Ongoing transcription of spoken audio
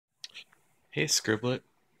Hey, Scriblet.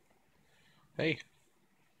 Hey.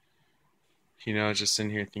 I was just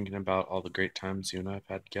sitting here thinking about all the great times you and I have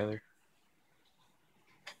had together.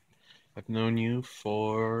 I've known you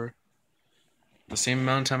for the same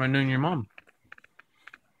amount of time I've known your mom.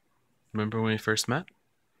 Remember when we first met?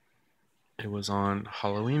 It was on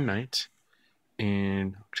Halloween night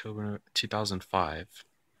in October 2005.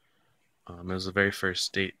 It was the very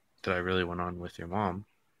first date that I really went on with your mom.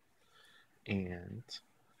 And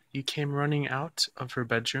you came running out of her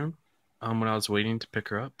bedroom when I was waiting to pick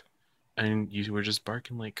her up. And you were just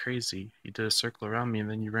barking like crazy. You did a circle around me and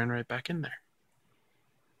then you ran right back in there.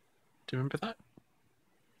 Do you remember that?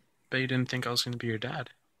 Bet you didn't think I was going to be your dad.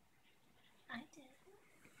 I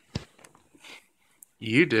did.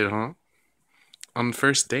 You did, huh? On the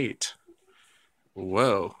first date.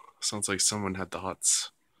 Whoa. Sounds like someone had the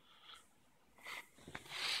hots.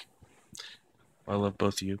 I love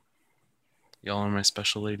both of you. Y'all are my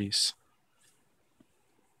special ladies.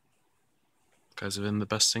 You guys have been the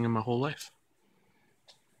best thing in my whole life.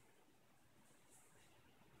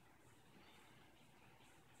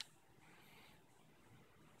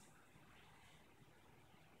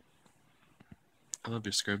 I love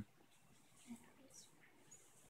you, Scrib.